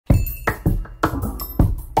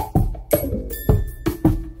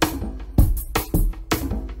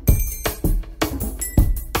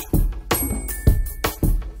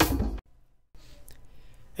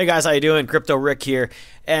Hey guys, how you doing? Crypto Rick here,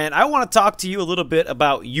 and I want to talk to you a little bit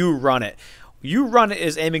about You Run It. You Run It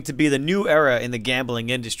is aiming to be the new era in the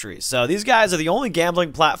gambling industry. So these guys are the only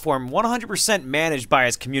gambling platform 100% managed by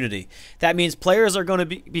its community. That means players are going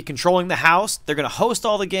to be controlling the house, they're going to host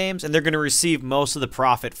all the games, and they're going to receive most of the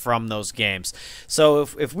profit from those games. So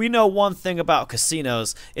if we know one thing about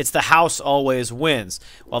casinos, it's the house always wins.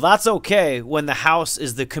 Well, that's okay when the house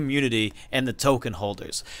is the community and the token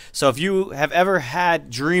holders. So if you have ever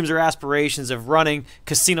had dreams or aspirations of running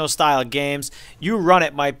casino-style games, You Run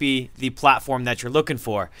It might be the platform that you're looking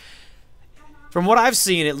for. From what I've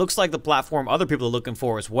seen, it looks like the platform other people are looking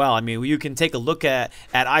for as well. I mean, you can take a look at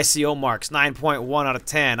ICO marks, 9.1 out of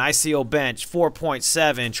 10, ICO bench,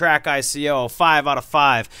 4.7, track ICO, 5 out of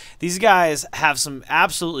 5. These guys have some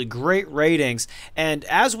absolutely great ratings, and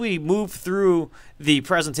as we move through the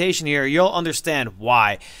presentation here, you'll understand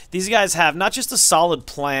why. These guys have not just a solid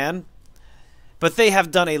plan, but they have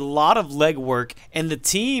done a lot of legwork, and the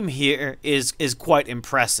team here is quite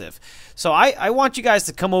impressive. So I want you guys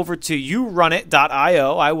to come over to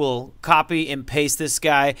yourunit.io. I will copy and paste this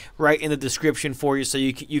guy right in the description for you so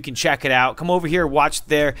you can check it out. Come over here, watch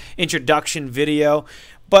their introduction video.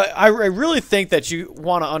 But I really think that you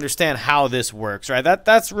want to understand how this works, right?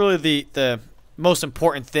 That's really the most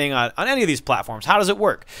important thing on any of these platforms. How does it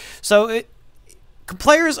work? So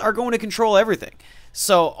players are going to control everything.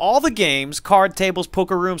 So all the games, card tables,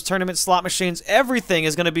 poker rooms, tournaments, slot machines, everything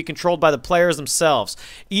is going to be controlled by the players themselves.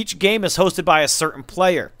 Each game is hosted by a certain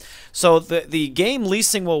player. So the game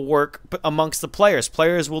leasing will work amongst the players.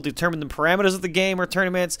 Players will determine the parameters of the game or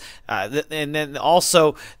tournaments, and then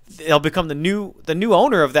also they'll become the new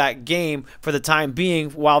owner of that game for the time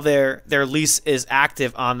being while their lease is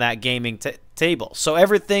active on that gaming table. So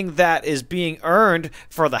everything that is being earned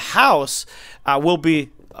for the house will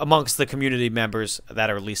be amongst the community members that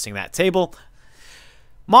are leasing that table.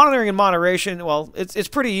 Monitoring and moderation, well, it's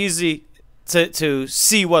pretty easy to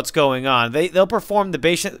see what's going on. They'll perform the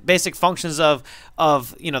basic functions of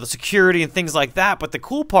the security and things like that. But the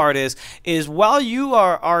cool part is while you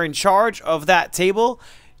are in charge of that table,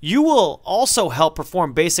 you will also help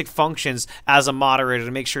perform basic functions as a moderator to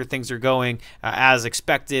make sure things are going as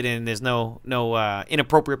expected and there's no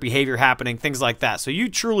inappropriate behavior happening, things like that. So you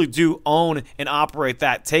truly do own and operate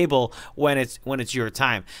that table when it's your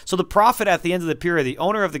time. So the profit at the end of the period, the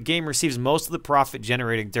owner of the game receives most of the profit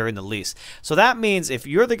generated during the lease. So that means if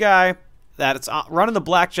you're the guy that's running the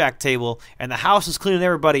blackjack table and the house is cleaning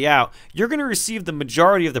everybody out, you're going to receive the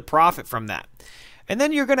majority of the profit from that. And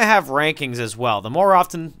then you're going to have rankings as well. The more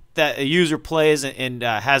often that a user plays and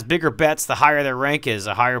has bigger bets, the higher their rank is.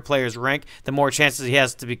 The higher player's rank, the more chances he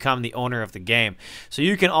has to become the owner of the game. So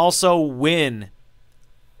you can also win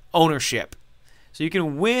ownership. So you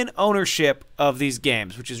can win ownership of these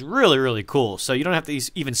games, which is really, really cool. So you don't have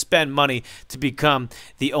to even spend money to become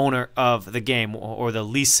the owner of the game or the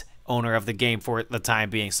lease owner of the game for the time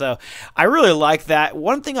being. So I really like that.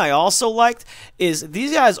 One thing I also liked is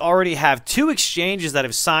these guys already have 2 exchanges that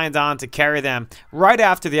have signed on to carry them right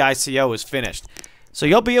after the ICO is finished. So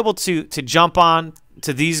you'll be able to jump on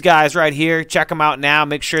to these guys right here, check them out now,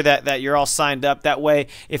 make sure that you're all signed up. That way,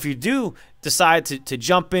 if you do decide to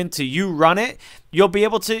jump into You Run It, you'll be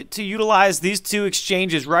able to utilize these 2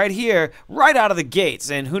 exchanges right here, right out of the gates.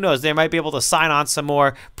 And who knows, they might be able to sign on some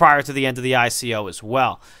more prior to the end of the ICO as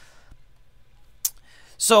well.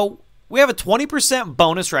 So we have a 20%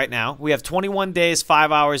 bonus right now. We have 21 days,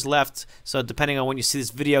 5 hours left. So depending on when you see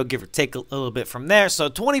this video, give or take a little bit from there. So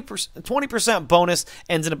 20% bonus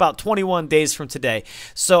ends in about 21 days from today.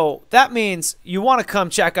 So that means you want to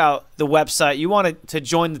come check out the website. You want to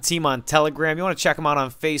join the team on Telegram. You want to check them out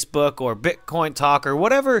on Facebook or Bitcoin Talk or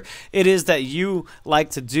whatever it is that you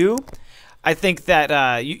like to do. I think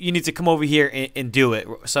that you need to come over here and do it.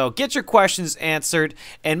 So get your questions answered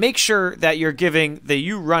and make sure that you're giving the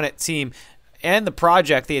You Run It team and the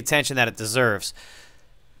project the attention that it deserves.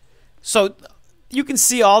 So you can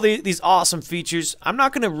see all these awesome features. I'm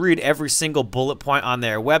not going to read every single bullet point on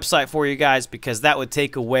their website for you guys because that would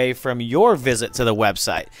take away from your visit to the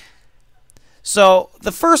website. So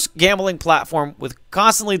the first gambling platform with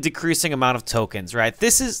constantly decreasing amount of tokens, right?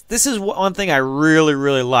 This is one thing I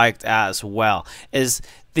really liked as well, is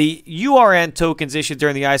the URN tokens issued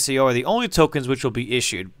during the ICO are the only tokens which will be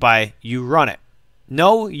issued by You Run It.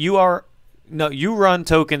 No You Run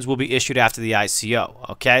tokens will be issued after the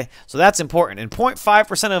ICO, okay? So that's important. And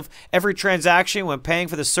 0.5% of every transaction when paying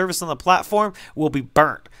for the service on the platform will be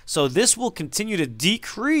burnt. So this will continue to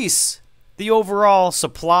decrease the overall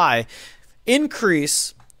supply,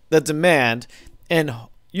 increase the demand, and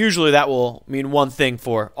usually that will mean one thing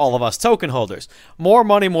for all of us token holders: more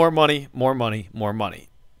money, more money, more money, more money.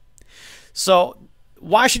 So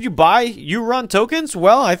why should you buy URun tokens?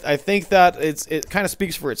 Well, I think that it kind of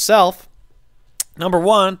speaks for itself. Number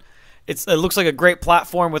one, it looks like a great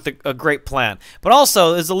platform with a great plan. But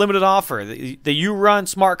also, there's a limited offer. The URun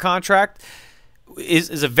smart contract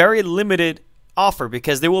is a very limited offer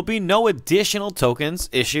because there will be no additional tokens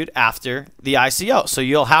issued after the ICO. So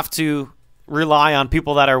you'll have to rely on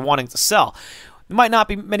people that are wanting to sell. There might not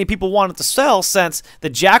be many people wanting to sell since the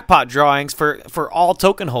jackpot drawings for all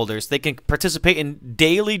token holders. They can participate in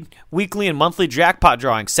daily, weekly, and monthly jackpot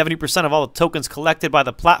drawings. 70% of all the tokens collected by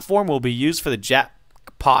the platform will be used for the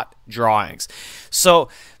jackpot drawings. So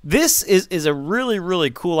this is a really, really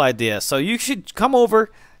cool idea. So you should come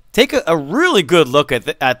over, take a really good look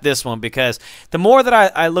at this one, because the more that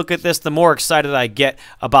I look at this, the more excited I get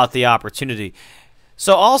about the opportunity.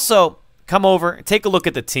 So also come over and take a look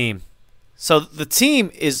at the team. So the team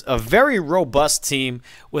is a very robust team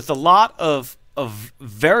with a lot of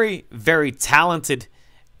very, very talented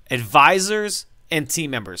advisors and team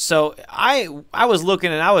members. So I was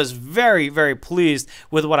looking and I was very, very pleased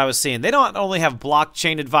with what I was seeing. They don't only have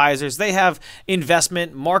blockchain advisors, they have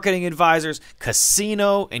investment marketing advisors,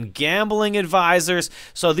 casino and gambling advisors.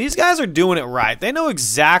 So these guys are doing it right. They know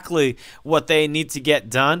exactly what they need to get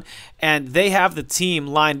done, and they have the team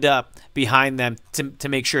lined up behind them to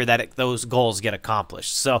make sure that those goals get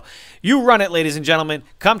accomplished. So URun it, ladies and gentlemen.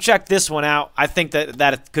 Come check this one out. I think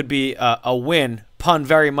that it could be a win, pun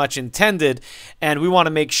very much intended, and we want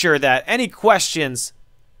to make sure that any questions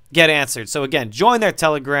get answered. So again, join their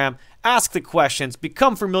Telegram, ask the questions,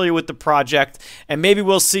 become familiar with the project, and maybe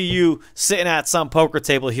we'll see you sitting at some poker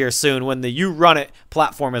table here soon when the URun it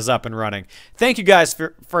platform is up and running. Thank you guys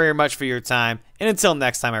very much for your time, and until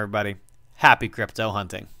next time, everybody, happy crypto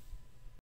hunting.